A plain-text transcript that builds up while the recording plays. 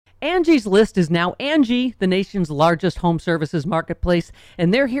Angie's List is now Angie, the nation's largest home services marketplace,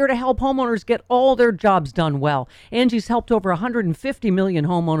 and they're here to help homeowners get all their jobs done well. Angie's helped over 150 million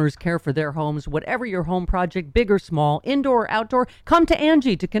homeowners care for their homes. Whatever your home project, big or small, indoor or outdoor, come to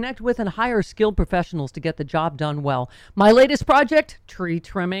Angie to connect with and hire skilled professionals to get the job done well. My latest project, tree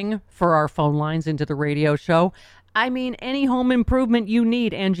trimming for our phone lines into the radio show. I mean, any home improvement you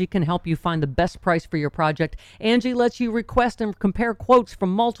need, Angie can help you find the best price for your project. Angie lets you request and compare quotes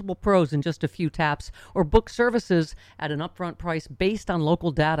from multiple pros in just a few taps, or book services at an upfront price based on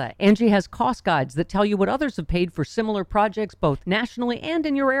local data. Angie has cost guides that tell you what others have paid for similar projects, both nationally and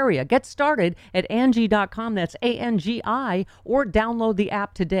in your area. Get started at Angie.com, that's ANGI, or download the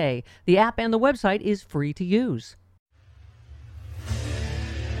app today. The app and the website is free to use.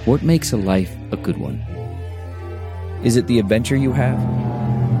 What makes a life a good one? Is it the adventure you have?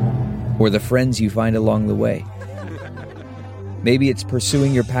 Or the friends you find along the way? Maybe it's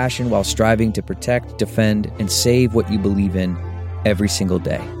pursuing your passion while striving to protect, defend, and save what you believe in every single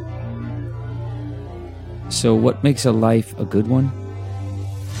day. So what makes a life a good one?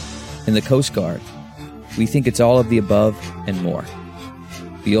 In the Coast Guard, we think it's all of the above and more.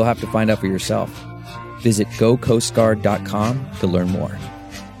 But you'll have to find out for yourself. Visit gocoastguard.com to learn more.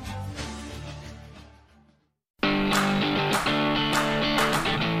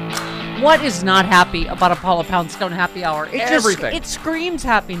 What is not happy about a Paula Poundstone happy hour? Everything. It screams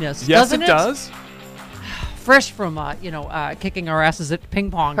happiness, Yes, doesn't it? it does. Fresh from, kicking our asses at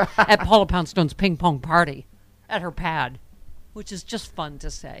ping pong at Paula Poundstone's ping pong party at her pad, which is just fun to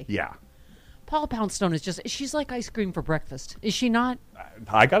say. Yeah. Paula Poundstone is she's like ice cream for breakfast. Is she not?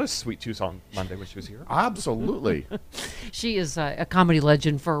 I got a sweet tooth on Monday when she was here. Absolutely. She is a comedy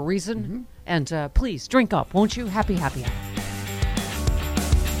legend for a reason. Mm-hmm. And please, drink up, won't you? Happy hour.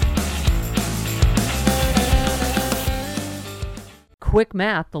 Quick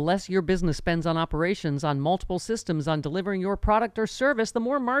math, the less your business spends on operations, on multiple systems, on delivering your product or service, the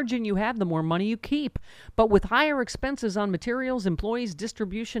more margin you have, the more money you keep. But with higher expenses on materials, employees,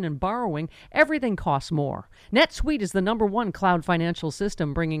 distribution, and borrowing, everything costs more. NetSuite is the #1 cloud financial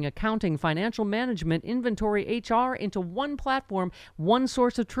system, bringing accounting, financial management, inventory, HR into one platform, one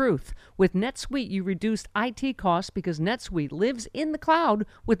source of truth. With NetSuite, you reduce IT costs because NetSuite lives in the cloud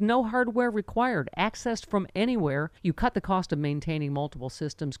with no hardware required, accessed from anywhere. You cut the cost of maintaining multiple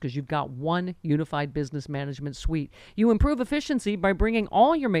systems because you've got one unified business management suite. You improve efficiency by bringing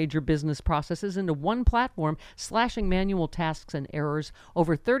all your major business processes into one platform, slashing manual tasks and errors.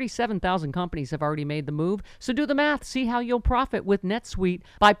 Over 37,000 companies have already made the move, so do the math. See how you'll profit with NetSuite.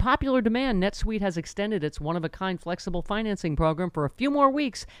 By popular demand, NetSuite has extended its one-of-a-kind flexible financing program for a few more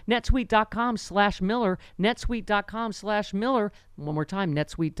weeks. netsuite.com/Miller, netsuite.com/Miller. One more time,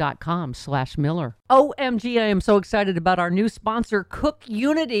 netsuite.com/Miller. OMG, I am so excited about our new sponsor, Cook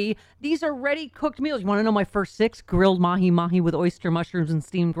Unity. These are ready-cooked meals. You want to know my first 6? Grilled mahi-mahi with oyster mushrooms and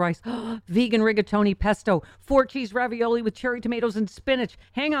steamed rice. Vegan rigatoni pesto. 4-cheese ravioli with cherry tomatoes and spinach.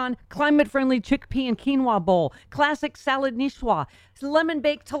 Hang on. Climate-friendly chickpea and quinoa bowl. Classic salad niçoise.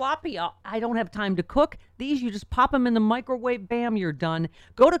 Lemon-baked tilapia. I don't have time to cook. These, you just pop them in the microwave. Bam, you're done.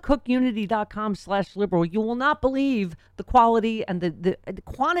 Go to cookunity.com/liberal. You will not believe the quality and the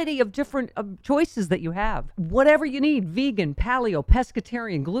quantity of different choices that you have. Whatever you need, vegan, paleo,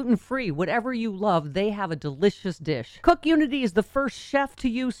 pescatarian, gluten-free, whatever you love, they have a delicious dish. Cook Unity is the first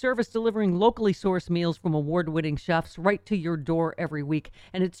chef-to-you service delivering locally sourced meals from award-winning chefs right to your door every week.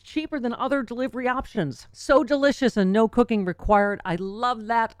 And it's cheaper than other delivery options. So delicious and no cooking required. I love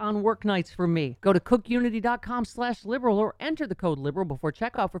that on work nights for me. Go to cookunity.com/liberal or enter the code liberal before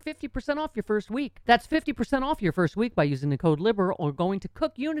checkout for 50% off your first week. That's 50% off your first week by using the code liberal or going to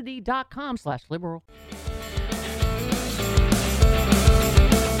cookunity.com/liberal.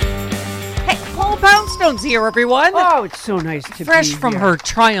 Hey, Paula Poundstone's here, everyone. Oh, it's so nice to be Fresh from here. her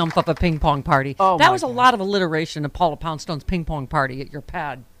triumph of a ping pong party. Oh, that my was a God. lot of alliteration of Paula Poundstone's ping pong party at your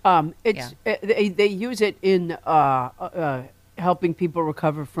pad. They use it in helping people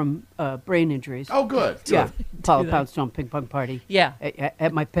recover from brain injuries. Oh, good. Yeah, Paula Poundstone ping pong party. Yeah.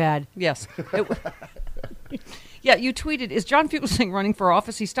 At my pad. Yes. Yeah, you tweeted, is John Fugelsang running for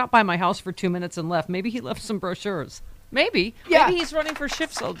office? He stopped by my house for 2 minutes and left. Maybe he left some brochures. Maybe. Yeah. Maybe he's running for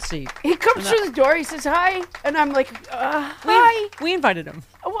Schiff's seat. He comes through the door, he says hi, and I'm like, hi. We invited him.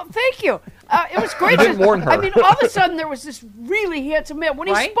 Oh, well, thank you. It was great. You didn't warn her. I mean, all of a sudden there was this really handsome man. When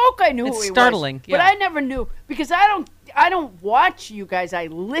he Right? spoke, I knew It's who he startling, was. But yeah. I never knew because I don't watch you guys. I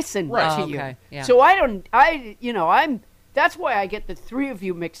listen Right. to Oh, you. okay, yeah. So I'm That's why I get the three of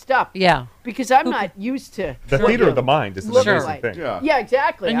you mixed up. Yeah. Because I'm not used to The what theater you of the mind is an look amazing like. thing. Yeah,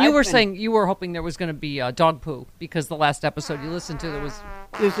 exactly. And you I've were been- saying you were hoping there was going to be dog poo because the last episode you listened to there was.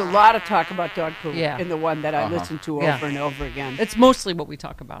 there's a lot of talk about dog poo Yeah. in the one that I listened to Yeah. over and over again. It's mostly what we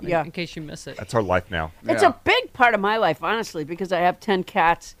talk about. Yeah. In case you miss it. That's our life now. It's a big part of my life, honestly, because I have 10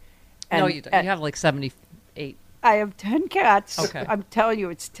 cats. And, No, you don't. You have like 78. I have 10 cats. Okay. I'm telling you,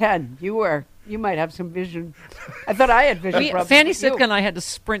 it's 10. You might have some vision. I thought I had vision problems. Fanny but you- Sitka and I had to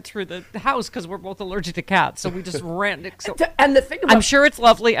sprint through the house because we're both allergic to cats, so we just ran. So And the thing about I'm sure it's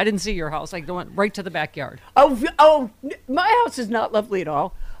lovely. I didn't see your house. I went right to the backyard. my house is not lovely at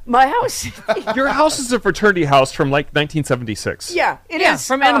all. My house, Your house is a fraternity house from like 1976. yeah, it is Yeah,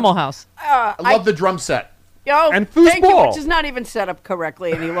 from Animal House. I love the drum set. And thank you, foosball. which is not even set up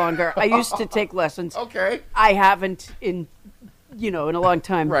correctly any longer. I used to take lessons. Okay. I haven't in a long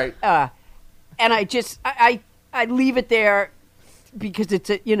time. Right. And I just I leave it there because it's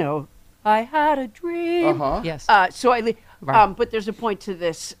I had a dream. Uh-huh. Yes. So I leave. Right. But there's a point to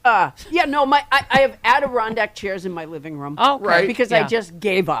this. I have Adirondack chairs in my living room. Oh, okay. Right. Because I Yeah. just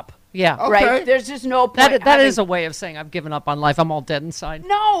gave up. Yeah. Okay. Right. There's just no point. That is a way of saying I've given up on life. I'm all dead inside.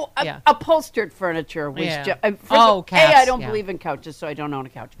 No, Yeah. upholstered furniture was Yeah. just. Oh, cats, A, I don't yeah. believe in couches, so I don't own a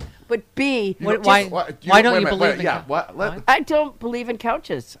couch. But B, Why don't wait you a minute, believe in Yeah. couch? What? What? I don't believe in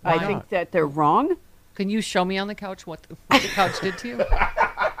couches. I Why think not? that they're wrong. Can you show me on the couch what the couch did to you?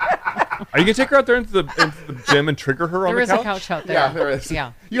 Are you gonna take her out there into the gym and trigger her on There the is couch? a couch out there. Yeah, there is.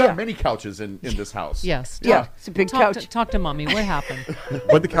 Yeah. You have many couches in this house. Yes. Yeah, it's a big Talk couch. talk to mommy. What happened?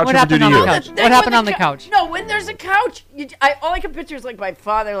 What the couch What ever do happened to on you? the couch? Then What when happened on the couch? No, when there's a couch, all I can picture is like my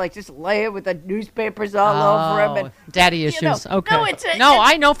father, like just lay it with the newspapers all over him. And, Daddy issues. Okay. No,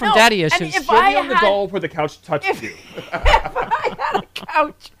 I know from daddy and issues. if Show me I on the had- doll where the couch touched you. if I had a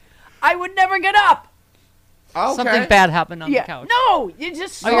couch, I would never get up. Okay. Something bad happened on Yeah. the couch. No, you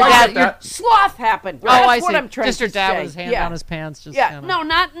just Oh, your sloth. dad- Sloth happened. Oh, That's I what see. I'm trying Just to your dad say. with his hand yeah. on his pants. Just, Yeah, you know.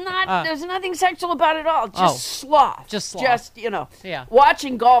 no, not. There's nothing sexual about it all. Just Oh. sloth. Just sloth. Just Yeah.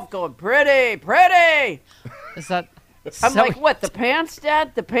 watching golf, going pretty, pretty. Is that? I'm so- like, what? The pants,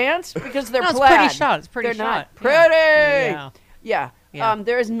 Dad? The pants? Because they're No, it's plaid. pretty shot. It's pretty They're shot. not pretty. Yeah. Yeah. Yeah.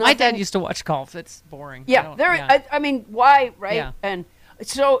 There is nothing. My dad used to watch golf. It's boring. I Yeah. don't- There. yeah. I mean, why? Right. Yeah. And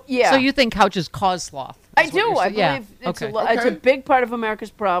so yeah. So you think couches cause sloth? I is what do. you're I saying. Yeah. believe it's Okay. it's a Okay. big part of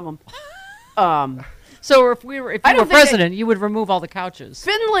America's problem. So if I you were don't think president, you would remove all the couches.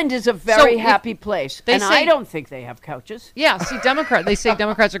 Finland is a very if- happy place, they and say- I don't think they have couches. Yeah, see, they say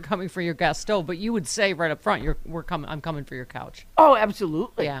Democrats are coming for your gas stove, but you would say right up front, I'm coming for your couch. Oh,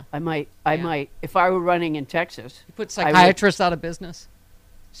 absolutely. Yeah. I might. Yeah. If I were running in Texas. You put I would- psychiatrists out of business.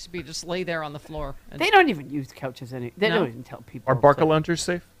 Just lay there on the floor. And They don't even use couches They No? don't even tell people. Are Barca loungers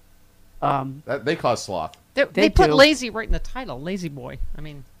safe? They cause sloth. they put do. lazy right in the title, lazy boy. I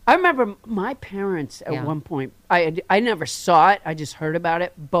mean, I remember my parents at Yeah. one point. I never saw it. I just heard about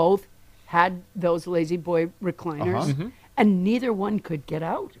it. Both had those lazy boy recliners, Uh-huh. and neither one could get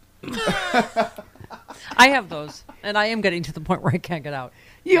out. I have those, and I am getting to the point where I can't get out.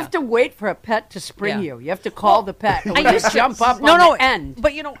 You have to wait for a pet to spring Yeah. you. You have to call the pet. I used to- jump up no, on no, the end.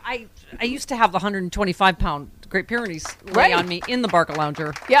 But I used to have the 125-pound Great Pyrenees lay Right. on me in the Barca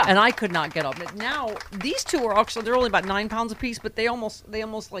Lounger. Yeah. And I could not get up. But now these two are actually they're only about 9 pounds apiece, but they almost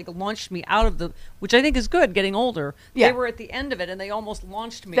like launched me out of the, which I think is good. Getting older, Yeah. they were at the end of it, and they almost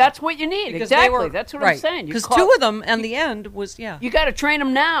launched me. That's what you need. because they Exactly. were- That's what right. I'm saying. You Because call- 2 of them, and the end was You got to train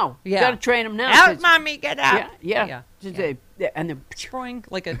them now. Yeah. You got to train them now. out, 'cause- mommy, get out. Yeah. yeah. Just yeah. and then, Destroying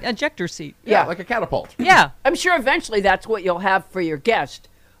like an ejector seat. Yeah. Like a catapult. Yeah. I'm sure eventually that's what you'll have for your guest.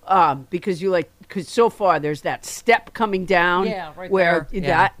 Because because so far there's that step coming down Yeah, right where there.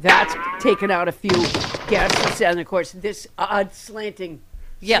 Yeah. that's taken out a few guests, and of course this odd slanting.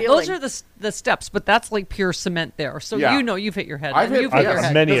 Yeah, ceiling. those are the steps, but that's like pure cement there. So Yeah. you've hit your head. I've hit You've hit your yes.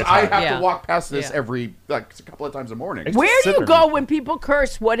 head. many a 'Cause I time. have Yeah. to walk past this Yeah. every a couple of times a morning. Where do sit you there. go when people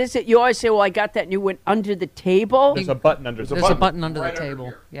curse? What is it? You always say, "Well, I got that," and you went under the table. There's a button under There's the a button under right the under table.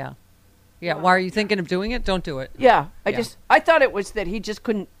 here. Yeah. Yeah. Why are you thinking of doing it? Don't do it. Yeah, Yeah. I thought it was that he just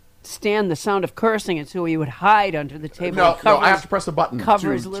couldn't stand the sound of cursing, and so he would hide under the table. No, and cover I have his- to press a button. cover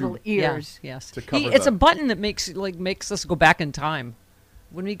to- his little to- ears. Yeah, yes. to cover It's the- a button that makes us go back in time.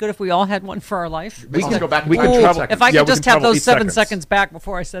 Wouldn't it be good if we all had one for our life? Makes us go back in we time can 10 travel- seconds. If I Yeah, could we just can have travel those 8 7 seconds. seconds back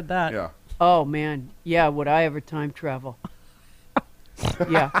before I said that. Yeah. Oh man, yeah. Would I ever time travel?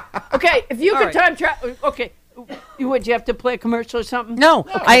 Yeah. Okay, if you All could right. time travel, okay. would you have to play a commercial or something? No,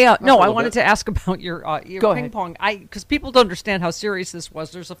 I little wanted bit. to ask about your Go ping ahead. pong. Because people don't understand how serious this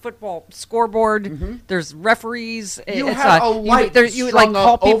was. There's a football scoreboard. There's referees. You it's had a light you strung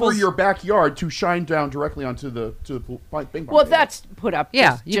call up over people's- your backyard to shine down directly onto the ping pong Well, table. that's put up.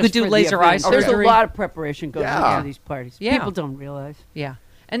 Yeah, just- you just could do for the laser eye event. There's a surgery. lot of preparation goes Yeah. into these parties. Yeah. People don't realize. Yeah.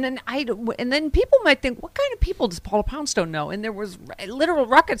 And then people might think, what kind of people does Paula Poundstone know? And there was literal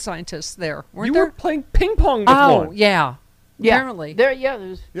rocket scientists there, weren't You there? were playing ping pong with Oh, one. yeah. Yeah. Apparently. There's.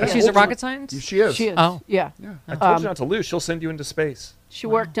 Yeah. She's a rocket scientist? She is. She is. Oh. Yeah. I told you not to lose. She'll send you into space. She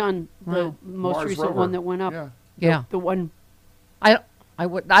worked on the most Mars recent rover. one that went up. Yeah. Yeah. The one. I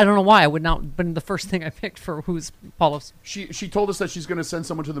don't know why I would not been the first thing I picked for who's Paula's. She told us that she's going to send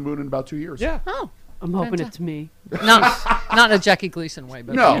someone to the moon in about 2 years. Yeah. Oh. I'm hoping Fantastic. it's me. Not in a Jackie Gleason way,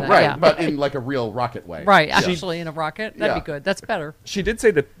 but No, you know, right, yeah. but in like a real rocket way. Right, Yeah. actually in a rocket. That'd Yeah. be good. That's better. She did say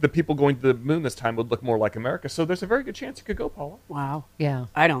that the people going to the moon this time would look more like America, so there's a very good chance you could go, Paula. Wow. Yeah.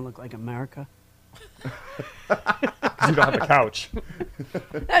 I don't look like America. 'Cause you don't have a couch.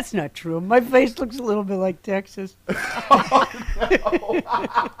 That's not true. My face looks a little bit like Texas.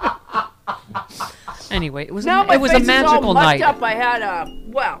 Anyway, it was Now my it was face a is all magical mucked night. up.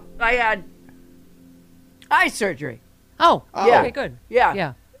 I had eye surgery. Oh, Yeah. okay, good. Yeah.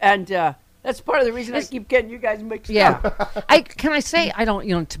 Yeah. And that's part of the reason I keep getting you guys mixed Yeah, up. can I say I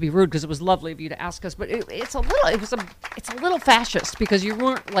don't to be rude because it was lovely of you to ask us, but it's a little fascist because you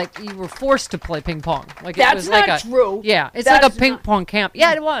were forced to play ping pong. Like it That's was like not a, true. Yeah, it's That like a is ping not- pong camp.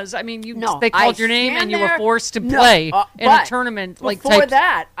 Yeah, it was. I mean, No, they called I your name stand and you were there- forced to No, play in a but tournament. Like before type,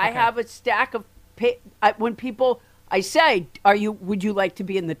 that, I Okay. have a stack of when people I say, would you like to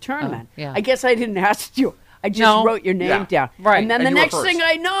be in the tournament? yeah. I guess I didn't ask you. I just No. wrote your name Yeah. down. Right. And then And the you were next first. thing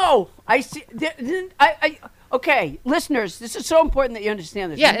I know, I see. Okay, listeners, this is so important that you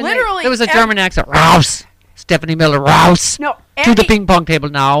understand this. Yeah, and literally, there was a German accent. Rouse, Stephanie Miller, Rouse. No, to the ping pong table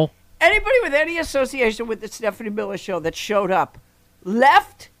now. Anybody with any association with the Stephanie Miller show that showed up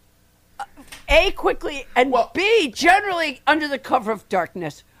left A, quickly, and Well- B, generally under the cover of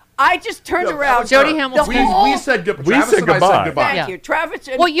darkness. I just turned No, that around. was Jody her. Hamilton. We said goodbye. We Travis said and I goodbye. said goodbye. Thank Yeah. you, Travis.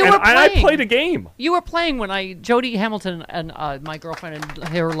 And Well, you And were I playing. played a game. You were playing when Jody Hamilton and my girlfriend and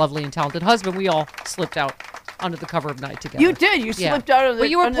her lovely and talented husband, we all slipped out under the cover of night together. You did. You Yeah. slipped out of the. But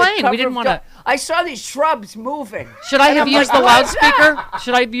you were under the playing. We cover didn't of wanna- dark- I saw these shrubs moving. Should I And have I'm used like, the "What is loudspeaker? that?"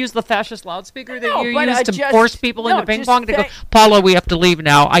 Should I have used the fascist loudspeaker that No, you but I used to just- force people no, into ping just pong to go, think- Paula, we have to leave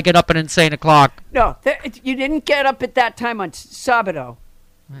now. I get up at insane o'clock. No, you didn't get up at that time on Sabado.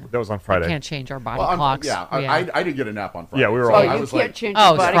 That was on Friday. Can't change our body Well, clocks. I didn't get a nap on Friday. Yeah, we were so all- Oh, I you was can't like, change Oh,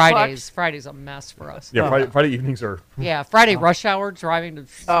 your body Fridays. clocks? Friday's a mess for us. Yeah, Friday evenings are. Yeah, Friday rush hour driving to.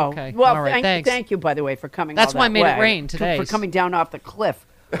 Oh, okay. well, all right, thanks. thank you, by the way, for coming. That's all why I that made it way. rain today. For coming down off the cliff.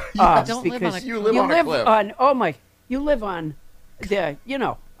 I don't live on because a You live on a cliff. You live on the.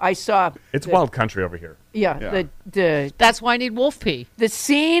 I saw. It's the- wild country over here. Yeah, Yeah. That's why I need wolf pee. the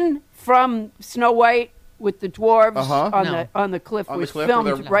scene from Snow White with the dwarves Uh-huh. No. on the cliff on the was cliff filmed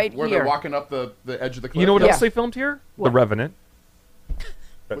where they're, right where here. they're walking up the edge of the cliff. You know what Yeah. else they filmed here? What? The Revenant.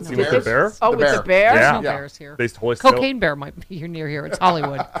 That scene with the bears? bear. Oh, The with the bear. bear? Yeah. No Yeah. bears here. They totally Cocaine bear might be here near here. It's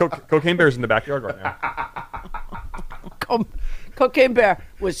Hollywood. Cocaine bear's in the backyard right now. Cocaine Bear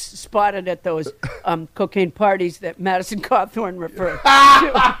was spotted at those cocaine parties that Madison Cawthorn referred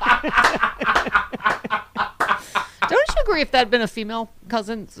to. Don't you agree if that had been a female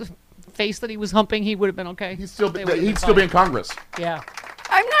cousin's face that he was humping, he would have been okay? He'd still They be, would have he'd been still be in fine. Congress. Yeah.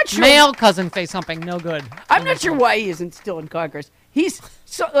 I'm not sure. Male cousin face humping, no good. I'm not sure why he isn't still in Congress. He's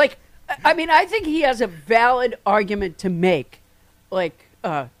so like. I mean, I think he has a valid argument to make. Like,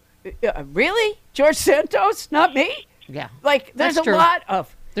 really, George Santos, not me. Yeah. Like, there's That's a true. lot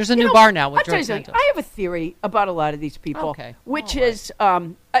of. There's a You new know, bar now with I'll tell you George something. Santos. I have a theory about a lot of these people. Okay. Which All right. is,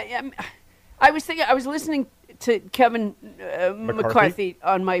 I was thinking, I was listening to Kevin McCarthy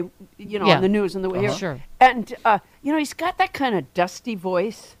on my, Yeah. on the news on the way here. Sure. And, he's got that kind of dusty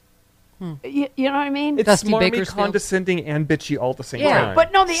voice. You know what I mean? It's Dusty smarmy, Bakersfield. condescending, and bitchy all at the same Yeah, time.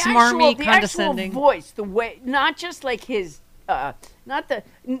 But no, the Smarmy, actual condescending. voice, the way, not just like his, not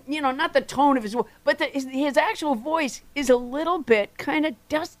the tone of his voice, but his actual voice is a little bit kind of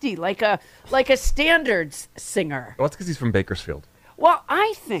dusty, like a standards singer. Well, that's because he's from Bakersfield. Well,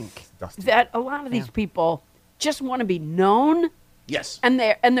 I think Dusty. that a lot of these Yeah. people just want to be known, Yes. and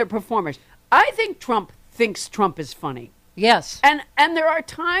they're performers. I think Trump thinks Trump is funny, Yes. and there are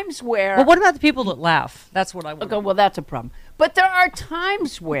times where. But what about the people that laugh? That's what I want. Okay, well, that's a problem. But there are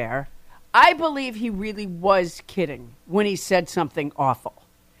times where I believe he really was kidding when he said something awful.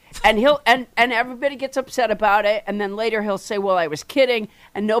 And and everybody gets upset about it, and then later he'll say, well, I was kidding,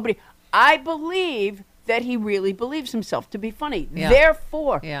 and nobody. I believe that he really believes himself to be funny. Yeah.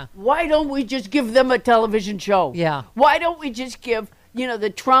 Therefore, Yeah. why don't we just give them a television show? Yeah. Why don't we just give, the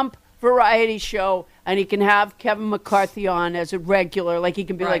Trump variety show, and he can have Kevin McCarthy on as a regular, like he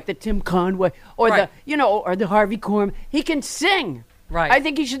can be like the Tim Conway or Right. or the Harvey Korman. He can sing. Right. I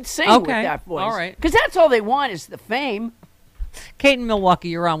think he should sing with that voice. All right. Because that's all they want is the fame. Kate in Milwaukee,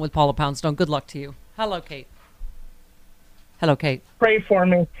 you're on with Paula Poundstone. Good luck to you. Hello, Kate. Hello, Kate. Pray for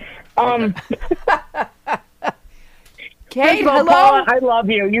me. Kate, First of all, hello. Paula, I love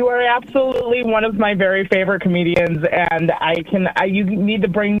you. You are absolutely one of my very favorite comedians, and you need to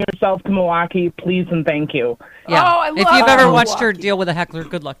bring yourself to Milwaukee, please and thank you. Yeah. Oh, I if love you've ever watched her Milwaukee. deal with a heckler,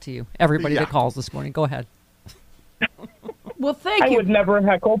 good luck to you. Everybody Yeah. that calls this morning, go ahead. Well, thank I you. would never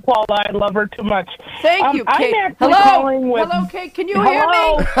heckle Paula. I love her too much. Thank you, Kate. I'm actually Hello. calling with... Hello, Kate. Can you hear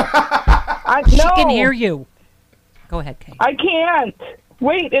me? She No, can hear you. Go ahead, Kate. I can't.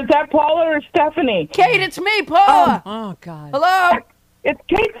 Wait, is that Paula or Stephanie? Kate, it's me, Paula. Oh, God. Hello. It's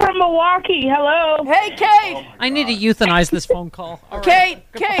Kate from Milwaukee. Hello. Hey, Kate. I need to euthanize this phone call. All right.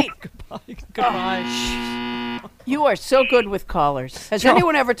 Kate. Goodbye. Goodbye. You are so good with callers. Has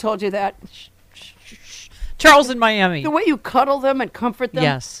anyone ever told you that? Charles in Miami. The way you cuddle them and comfort them?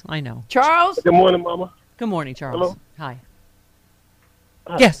 Yes, I know. Charles? Good morning, Mama. Good morning, Charles. Hello? Hi.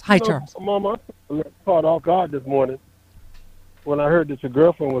 Yes, hi, You know, Charles. Mama, I was caught off guard this morning when I heard that your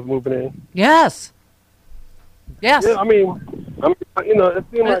girlfriend was moving in. Yes. Yes. Yeah, it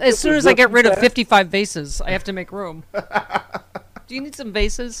seemed like As this soon was as I just get rid of fast. 55 vases, I have to make room. Do you need some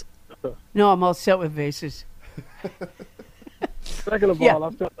vases? No, I'm all set with vases. Second of Yeah. all, I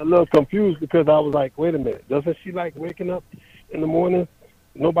felt a little confused because I was like, wait a minute, doesn't she like waking up in the morning,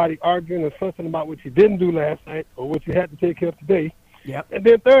 nobody arguing and fussing about what you didn't do last night or what you had to take care of today? Yep. And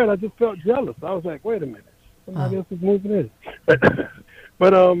then third, I just felt jealous. I was like, wait a minute, somebody else is moving in.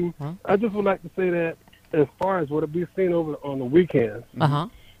 But I just would like to say that as far as what we've seen over on the weekends, Uh-huh.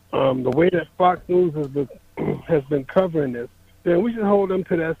 the way that Fox News has been covering this, then we should hold them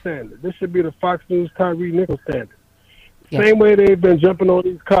to that standard. This should be the Fox News Tyree Nichols standard. Yes. Same way they've been jumping on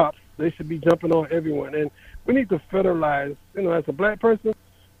these cops, they should be jumping on everyone. And we need to federalize, as a black person,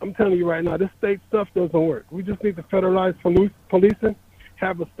 I'm telling you right now, this state stuff doesn't work. We just need to federalize policing,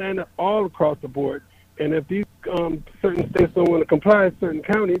 have a standard all across the board. And if these certain states don't want to comply with certain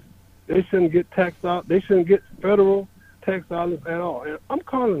counties, they shouldn't get tax out. They shouldn't get federal tax dollars at all. And I'm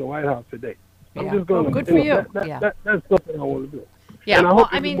calling the White House today. I'm Yeah. just going Oh, good for you. That's something I want to do. Yeah, And I well,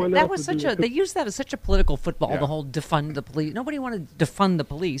 hope I mean, everyone that else was will do such a, it, they too. used that as such a political football, Yeah. the whole defund the police. Nobody wanted to defund the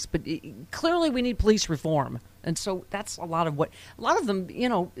police, but clearly we need police reform. And so that's a lot of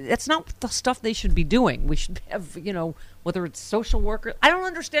them, that's not the stuff they should be doing. We should have, whether it's social worker. I don't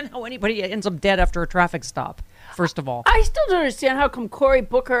understand how anybody ends up dead after a traffic stop, first of all. I still don't understand how come Cory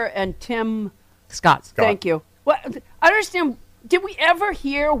Booker and Tim... Scott. Thank you. Well, I don't understand. Did we ever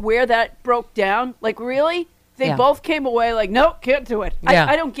hear where that broke down? Like, really? They Yeah. both came away like, nope, can't do it. Yeah.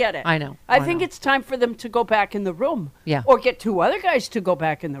 I don't get it. I know. I think it's time for them to go back in the room. Yeah. Or get two other guys to go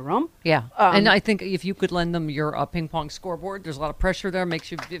back in the room. Yeah, and I think if you could lend them your ping pong scoreboard, there's a lot of pressure there.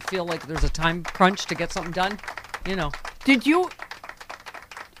 Makes you feel like there's a time crunch to get something done. Did you...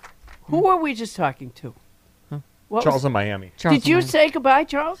 Who were we just talking to? What Charles was- in Miami. Charles Did you and I- say goodbye,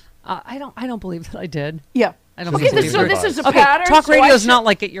 Charles? I don't believe that I did. Yeah. I don't Okay, believe so you did. this is a Okay, pattern. talk so I radio is should- not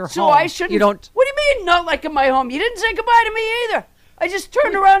like at your so home. I shouldn't. You don't. What do you mean, not like in my home? You didn't say goodbye to me either. I just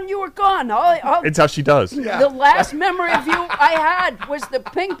turned around and you were gone. It's how she does. The last memory of you I had was the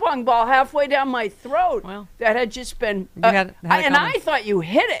ping pong ball halfway down my throat. Well, that had just been. you had it and coming. I thought you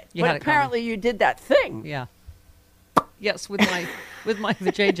hit it, You but had it coming. apparently you did that thing. Yeah. Yes, with my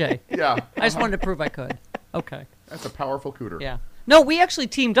JJ. Yeah. I just wanted to prove I could. Okay. That's a powerful cooter. Yeah. No, we actually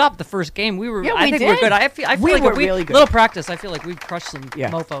teamed up the first game. We were. Yeah, I we think we're did. good. I feel We like were if really good. Little practice. I feel like we've crushed some Yeah.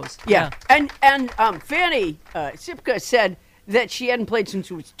 mofo's. Yeah. And Fanny Sipka said that she hadn't played since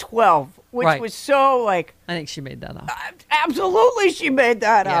she was 12, which Right. was so like. I think she made that up. Absolutely, she made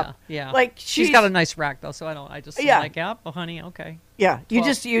that Yeah. up. Yeah. Like she's got a nice rack though, so I just Yeah. like, yeah, oh honey, okay. Yeah, you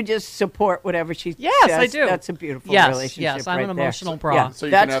 12. just support whatever she Yes, says. I do. That's a beautiful Yes, relationship. yes, I'm right an there. emotional bra. Yeah, So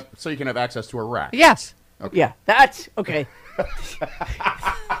that's, you can have access to a rack. Yes. yeah, that's okay.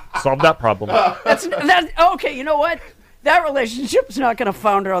 Solve that problem. That's okay. You know what? That relationship's not going to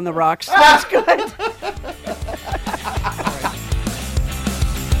founder on the rocks. That's good.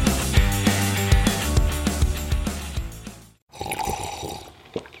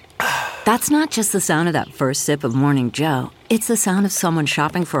 That's not just the sound of that first sip of Morning Joe. It's the sound of someone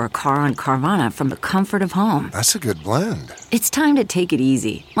shopping for a car on Carvana from the comfort of home. That's a good blend. It's time to take it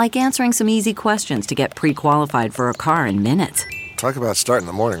easy, like answering some easy questions to get pre-qualified for a car in minutes. Talk about starting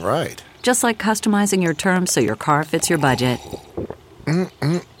the morning right. just like customizing your terms so your car fits your budget.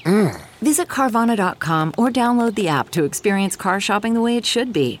 Visit Carvana.com or download the app to experience car shopping the way it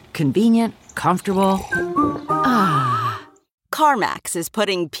should be. Convenient, comfortable. CarMax is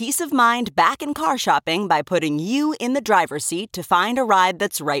putting peace of mind back in car shopping by putting you in the driver's seat to find a ride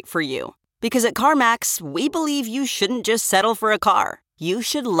that's right for you. Because at CarMax, we believe you shouldn't just settle for a car. You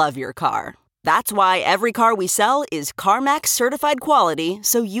should love your car. That's why every car we sell is CarMax certified quality,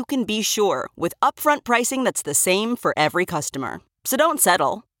 so you can be sure with upfront pricing that's the same for every customer. So don't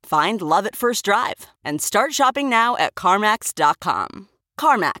settle. Find love at first drive and start shopping now at CarMax.com.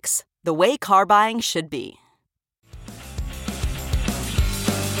 CarMax, the way car buying should be.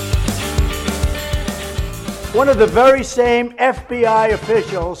 One of the very same FBI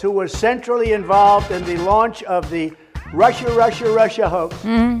officials who was centrally involved in the launch of the Russia hoax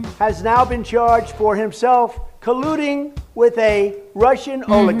has now been charged for himself colluding with a Russian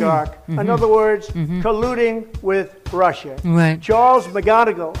oligarch. In other words, colluding with Russia. Right. Charles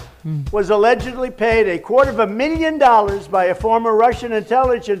McGonigal was allegedly paid $250,000 by a former Russian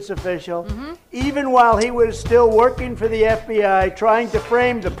intelligence official, even while he was still working for the FBI, trying to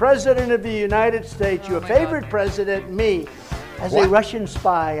frame the President of the United States, your favorite president, me, as a Russian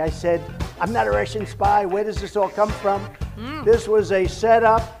spy. I said, I'm not a Russian spy. Where does this all come from? This was a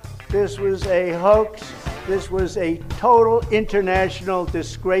setup. This was a hoax. This was a total international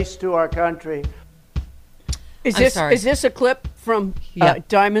disgrace to our country. Is this a clip from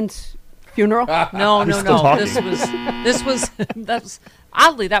Diamond's funeral? No. That's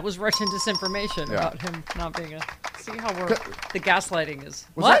oddly, that was Russian disinformation about him not being a. See how the gaslighting is.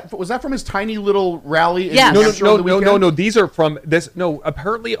 Was that from his tiny little rally? In Yes. New Hampshire on the weekend? No. These are from this. No,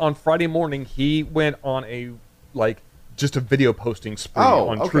 apparently on Friday morning he went on just a video posting spree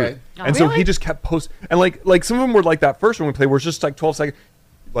on Truth, and so he just kept posting. And like some of them were like that first one we played, where it's just like 12 seconds,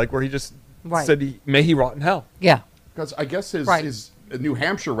 like where he just said, "May he rot in hell." Yeah, because I guess his New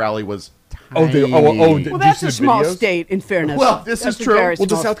Hampshire rally was. Well, that's a small state, in fairness. Well, this is true. Well,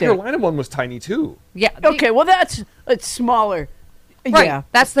 the South Carolina one was tiny, too. Yeah. Okay, well, it's smaller. Right. Yeah.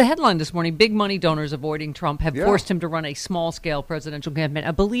 That's the headline this morning. Big money donors avoiding Trump have forced him to run a small-scale presidential campaign.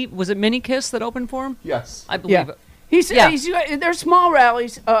 I believe, was it Mini Kiss that opened for him? Yes. I believe it. They're small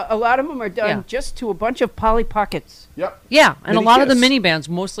rallies. A lot of them are done just to a bunch of Polly Pockets. Yep. Yeah, and a lot of the minibands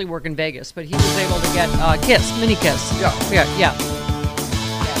mostly work in Vegas, but he was able to get Mini Kiss. Yeah.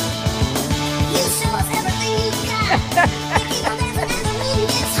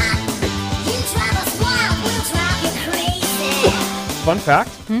 Fun fact,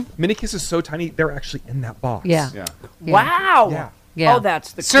 Mini Kiss is so tiny, they're actually in that box. Yeah. Wow. Yeah. Oh,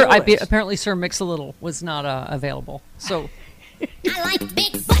 that's the Sir. coolest. Apparently, Sir Mix-a-Little was not available. So. I like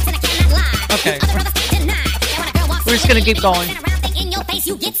big butts and I cannot lie. Okay. Other brothers can't deny. They wanna go walk We're just gonna keep going. and around thing in your face,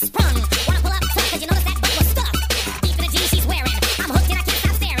 you get sprung. Wanna pull up tough 'cause you notice that butt was stuffed. Deep in the jeans she's wearing. I'm hooked and I can't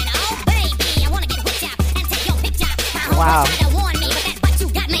stop staring. Oh baby, I wanna get whipped out and take your picture. Wow. Tried to warn me, but that butt you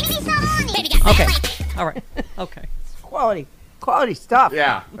got makes me so horny. Baby got Okay. that All right. Okay. Quality stuff.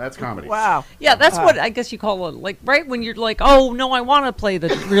 Yeah, that's comedy. Wow. Yeah, that's what I guess you call it. Like, right when you're like, oh no, I want to play the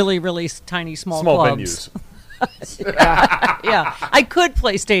really, really tiny, small clubs. Venues. Yeah, I could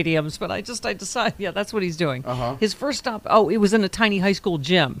play stadiums, but I decided. Yeah, that's what he's doing. His first stop. Oh, it was in a tiny high school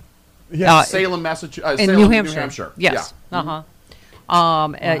gym. Salem, Massachusetts. In Salem, New Hampshire. Yes. Yeah.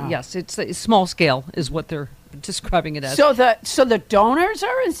 Yes, it's small scale is what they're describing it as. So the donors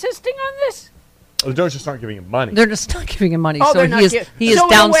are insisting on this? The donors just aren't giving him money. They're just not giving him money. Oh, so they're not he is so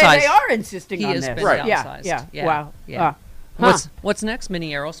downsized. in a way they are insisting He on has this. been Right. downsized. Yeah. Wow. Yeah. What's next?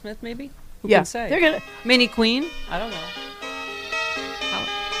 Mini Aerosmith, maybe? Who can say? They're gonna. Mini Queen? I don't know.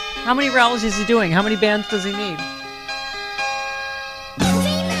 How many rallies is he doing? How many bands does he need?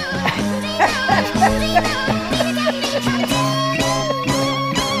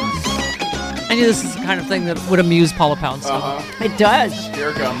 I knew this is the kind of thing that would amuse Paula Poundstone. It does. Here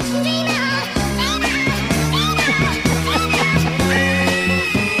it comes.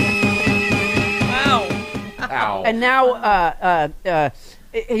 Wow. Ow. And now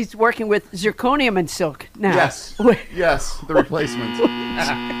he's working with zirconium and silk now. Yes. Yes, the replacement.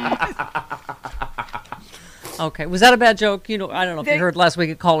 Okay, was that a bad joke? I don't know if you heard last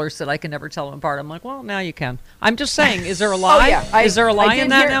week a caller said I can never tell them apart. I'm like, well, now you can. I'm just saying, is there a lie? Oh, yeah. Is there a lie in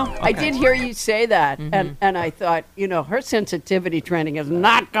that now? I did hear you say that, and I thought, her sensitivity training is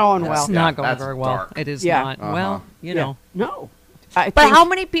not going well. It's not going that's very well. dark. It is Yeah. not. Well, you know. No. But how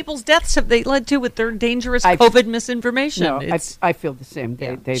many people's deaths have they led to with their dangerous COVID misinformation? No, I feel the same.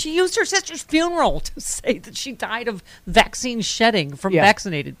 She used her sister's funeral to say that she died of vaccine shedding from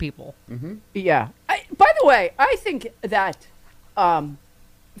vaccinated people. Yeah. By the way, I think that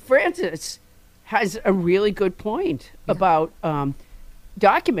Francis has a really good point about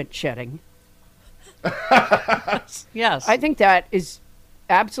document shedding. Yes. I think that is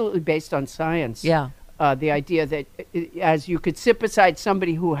absolutely based on science. Yeah. The idea that as you could sit beside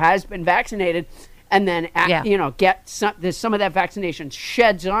somebody who has been vaccinated and then, get some of that vaccination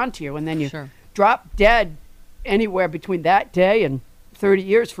sheds onto you, and then you drop dead anywhere between that day and 30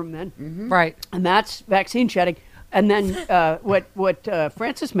 years from then. Mm-hmm. Right. And that's vaccine shedding. And then what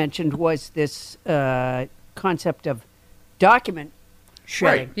Francis mentioned was this concept of document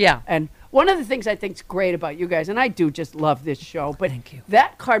shedding. Right. Yeah. And one of the things I think is great about you guys, and I do just love this show, but Thank you.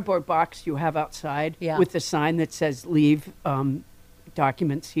 that cardboard box you have outside with the sign that says leave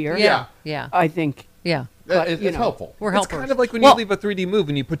documents here. Yeah. I think. Yeah. It's helpful. We're It's helpers. kind of like when you leave a 3D move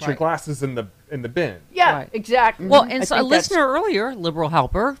and you put your glasses in the bin. Yeah, Right. exactly. Well, and I so a think that's- listener earlier, liberal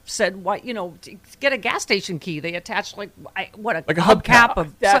helper, said, "What to get a gas station key? They attach like a hubcap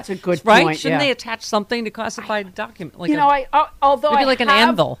of That's a good right? point, Shouldn't yeah. they attach something to classified document? Like although maybe I like an have,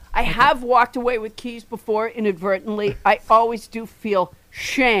 anvil. I have walked away with keys before inadvertently. I always do feel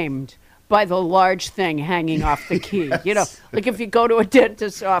shamed by the large thing hanging off the key. Like if you go to a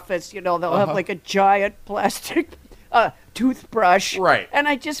dentist's office, they'll have like a giant plastic toothbrush. Right. And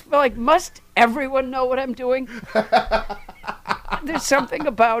I just feel like, must everyone know what I'm doing? There's something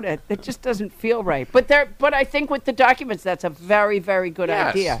about it that just doesn't feel right. But I think with the documents, that's a very, very good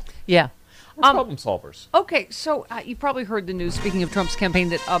idea. Yeah. We're problem solvers. Okay, so you probably heard the news, speaking of Trump's campaign,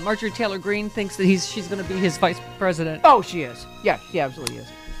 that Marjorie Taylor Greene thinks that she's going to be his vice president. Oh, she is. Yeah, she absolutely is.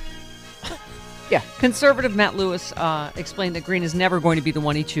 Yeah. Conservative Matt Lewis explained that Greene is never going to be the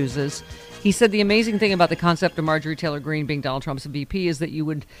one he chooses. He said the amazing thing about the concept of Marjorie Taylor Greene being Donald Trump's VP is that you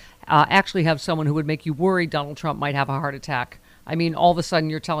would actually have someone who would make you worry Donald Trump might have a heart attack. I mean, all of a sudden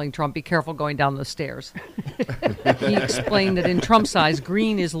you're telling Trump, be careful going down those stairs. He explained that in Trump's eyes,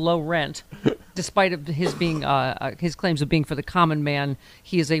 Greene is low rent. Despite of his being his claims of being for the common man,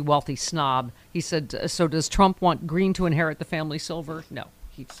 he is a wealthy snob. He said, so does Trump want Greene to inherit the family silver? No.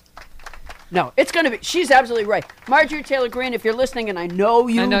 No, it's going to be. She's absolutely right. Marjorie Taylor Greene, if you're listening, and I know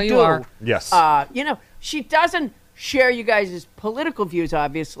you do. You are. Yes. She doesn't share you guys' political views,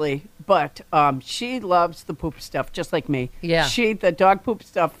 obviously, but she loves the poop stuff, just like me. Yeah. The dog poop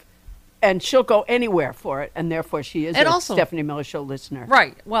stuff, and she'll go anywhere for it, and therefore she is a Stephanie Miller Show listener.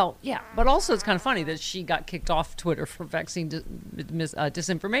 Right. Well, yeah. But also it's kind of funny that she got kicked off Twitter for vaccine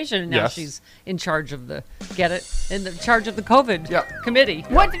disinformation, and now she's in charge of in charge of the COVID committee.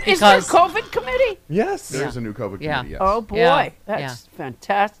 What, is there a COVID committee? Yes. There's a new COVID committee, yes. Oh, boy. Yeah. That's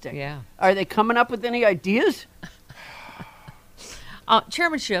fantastic. Yeah. Are they coming up with any ideas?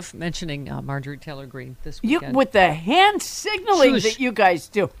 Chairman Schiff mentioning Marjorie Taylor Greene this weekend. With the hand signaling Shush. that you guys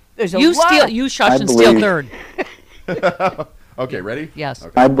do. There's You shush and steal third. Okay, ready? Yes.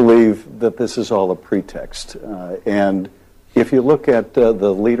 Okay. I believe that this is all a pretext. And if you look at the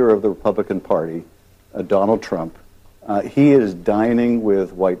leader of the Republican Party, Donald Trump, he is dining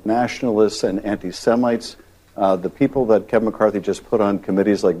with white nationalists and anti-Semites. The people that Kevin McCarthy just put on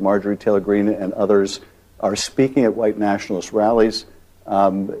committees like Marjorie Taylor Greene and others are speaking at white nationalist rallies.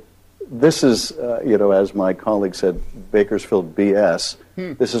 This is, as my colleague said, Bakersfield BS.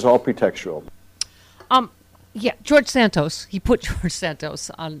 This is all pretextual. Yeah, George Santos. He put George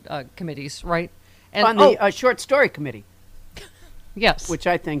Santos on committees, right? And on the short story committee. Yes. Which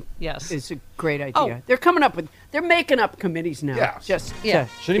I think is a great idea. They're making up committees now. Yeah. Shouldn't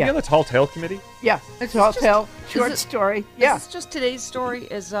he be on the Tall Tale Committee? Yeah. Tall Tale, short story. Yeah. Is this just today's story?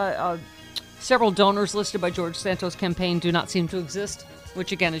 Is several donors listed by George Santos' campaign do not seem to exist,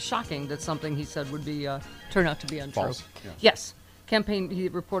 which again is shocking that something he said would be turn out to be untrue. False. Yeah. Yes. Campaign, he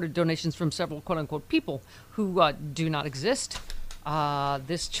reported donations from several quote-unquote people who do not exist.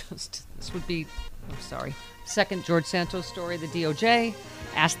 This would be, second George Santos story. The DOJ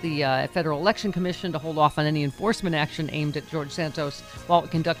asked the Federal Election Commission to hold off on any enforcement action aimed at George Santos while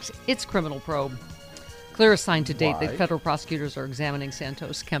it conducts its criminal probe. Clearest sign to date that federal prosecutors are examining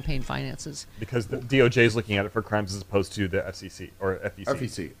Santos' campaign finances. Because the DOJ is looking at it for crimes as opposed to the FCC or FEC.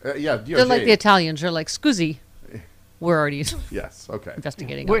 FEC. DOJ. They're like the Italians. They're like, scusi. We're already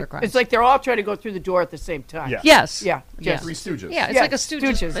investigating other crimes. It's like they're all trying to go through the door at the same time. Yeah. Yes. Yeah. Three Stooges. Yeah, it's like a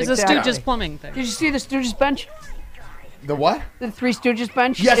Stooges. It's exactly. a Stooges plumbing thing. Did you see the Stooges bench? The what? The Three Stooges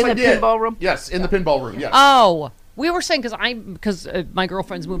bench Yes, in I the did. pinball room? Yes, in the pinball room, yes. Oh, we were saying because my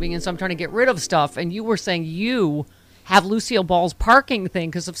girlfriend's moving in, so I'm trying to get rid of stuff, and you were saying you have Lucille Ball's parking thing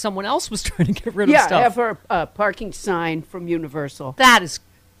because if someone else was trying to get rid of stuff. Yeah, I have her parking sign from Universal. That is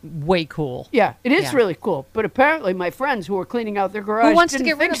way cool. Yeah, it is Yeah. really cool. But apparently my friends who were cleaning out their garage wants to didn't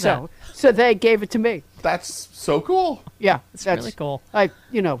get rid think of so. So they gave it to me. That's so cool. Yeah, It's really cool.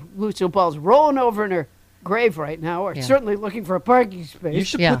 Lucille Ball's rolling over in her grave right now, or Yeah. certainly looking for a parking space. You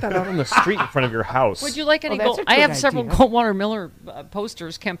should Yeah. put that out on the street in front of your house. Would you like any that's gold? a I good have several idea. Goldwater Miller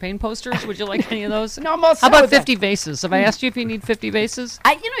posters, campaign posters. Would you like any of those? No, I'm all How set about with that. 50 vases? Have I asked you if you need 50 vases?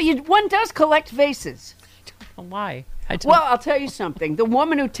 One does collect vases. Why? I don't- Well, I'll tell you something. The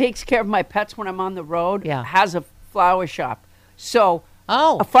woman who takes care of my pets when I'm on the road has a flower shop. So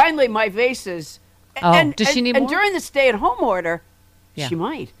finally my vases. Oh, does she need and more? during the stay-at-home order, Yeah. she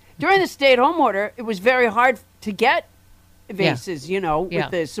might. During the stay-at-home order, it was very hard to get vases, Yeah. with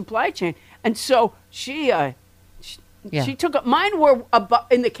the supply chain. And so she Yeah. took up. Mine were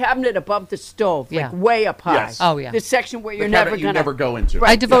in the cabinet above the stove, Yeah. like way up high. Yes. Oh, yeah. The section where The you're cabinet never you gonna never go into.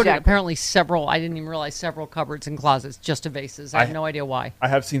 Right, I devoted exactly. apparently several. I didn't even realize several cupboards and closets just to vases. I have no idea why. I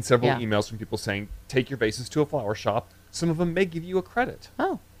have seen several Yeah. emails from people saying, take your vases to a flower shop. Some of them may give you a credit.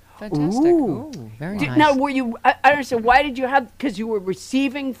 Oh, fantastic! Ooh, very nice. Now, were you? I understand. Why did you have? Because you were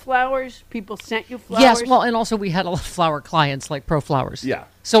receiving flowers. People sent you flowers. Yes, well, and also we had a lot of flower clients like Pro Flowers. Yeah.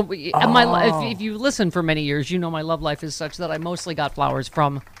 So if you listen for many years, you know my love life is such that I mostly got flowers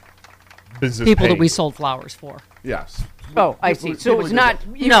from Business people that paid. we sold flowers for. Yes. Oh, I see. So it was not.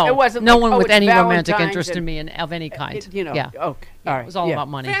 No, it wasn't. no like, one oh, with it's any romantic Valentine's interest in and- me of any kind. Yeah. Yeah. Okay. Yeah, All right. it was all about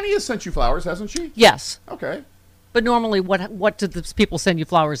money. Fanny has sent you flowers, hasn't she? Yes. Okay. But normally, what do the people send you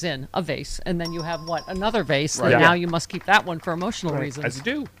flowers in? A vase, and then you have another vase. Right. And Yeah. now you must keep that one for emotional reasons. As you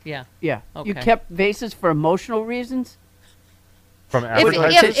do. Yeah. Yeah. You Okay. kept vases for emotional reasons. From If,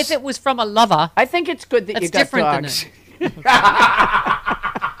 advertisers. if it was from a lover, I think it's good that that's you got different dogs. than it.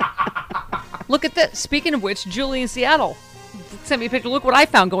 Look at that. Speaking of which, Julie in Seattle sent me a picture. Look what I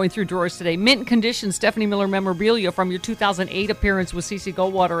found going through drawers today. Mint condition Stephanie Miller memorabilia from your 2008 appearance with Cece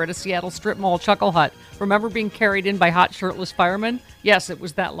Goldwater at a Seattle strip mall Chuckle Hut. Remember being carried in by hot shirtless firemen? Yes, it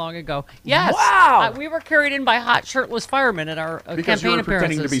was that long ago. Yes. Wow. We were carried in by hot shirtless firemen at our Because you campaign were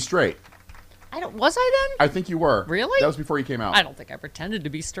pretending appearances. to be straight. Was I then? I think you were. Really? That was before you came out. I don't think I pretended to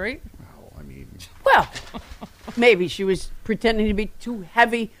be straight. Oh, I mean, Well, maybe she was pretending to be too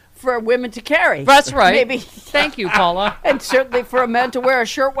heavy for women to carry. That's right. Maybe. Thank you, Paula. And certainly for a man to wear a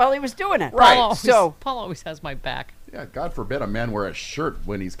shirt while he was doing it. Right. Paula always has my back. yeah, God forbid a man wear a shirt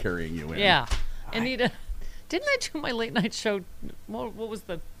when he's carrying you in. Yeah. Anita, didn't I do my late night show? What was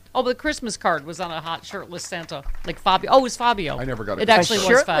the... Oh, the Christmas card was on a hot shirtless Santa. Like Fabio. Oh, it was Fabio. I never got it. It actually was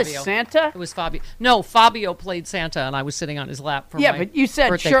shirtless Fabio. Santa? It was Fabio. No, Fabio played Santa, and I was sitting on his lap for Yeah, my but you said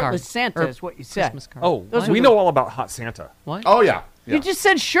birthday shirtless card. Santa Or is what you said. Christmas card. Oh, Those we are know all about Hot Santa. What? Oh, yeah. Yeah. You just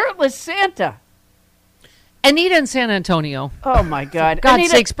said shirtless Santa. Anita in San Antonio. Oh, my God. For God's Anita,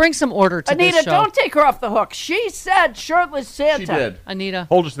 sakes, bring some order to Anita, this show. don't take her off the hook. She said shirtless Santa. She did. Anita.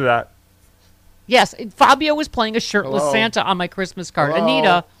 Hold us to that. Yes, Fabio was playing a shirtless Hello? Santa on my Christmas card. Hello?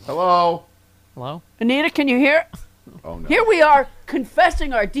 Anita. Hello? Hello? Anita, can you hear? Oh, no. Here we are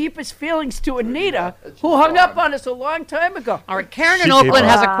confessing our deepest feelings to Anita, who hung up on us a long time ago. All right, Karen in She Oakland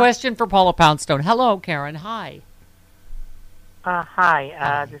gave has up. a question for Paula Poundstone. Hello, Karen. Hi.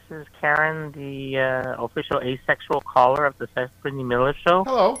 Hi, this is Karen, the official asexual caller of the Stephanie Miller Show.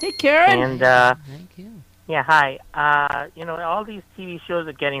 Hello. Hey, Karen. And, Thank you. yeah, hi. All these TV shows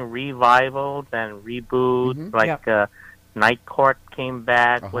are getting revivaled and rebooted. Like Night Court came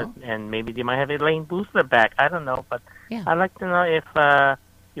back, and maybe they might have Elaine Boosler back. I don't know, but Yeah. I'd like to know if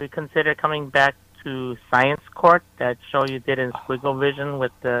you would consider coming back to Science Court, that show you did in Squiggle Vision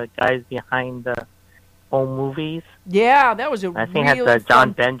with the guys behind the home movies. Yeah, that was a I think really it had John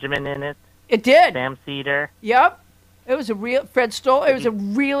fun. Benjamin in it. It did. Sam Cedar. Yep. It was a real Fred Stoll. It was a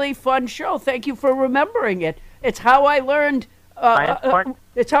really fun show. Thank you for remembering it. It's how I learned.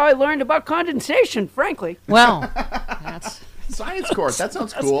 It's how I learned about condensation. Frankly. Well, that's Science Court. That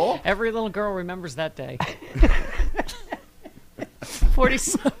sounds cool. every little girl remembers that day.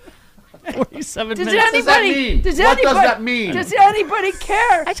 47 Does minutes. anybody? What does that mean? Does anybody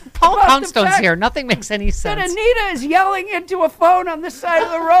care? Paul about the Poundstone's fact here. Nothing makes any That sense. Anita is yelling into a phone on the side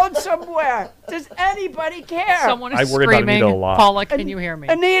of the road somewhere. Does anybody care? Someone I is worry about screaming. Anita a lot. Paula, can you hear me?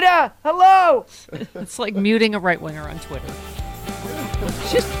 Anita, hello. It's like muting a right winger on Twitter.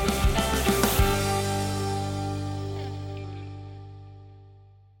 Just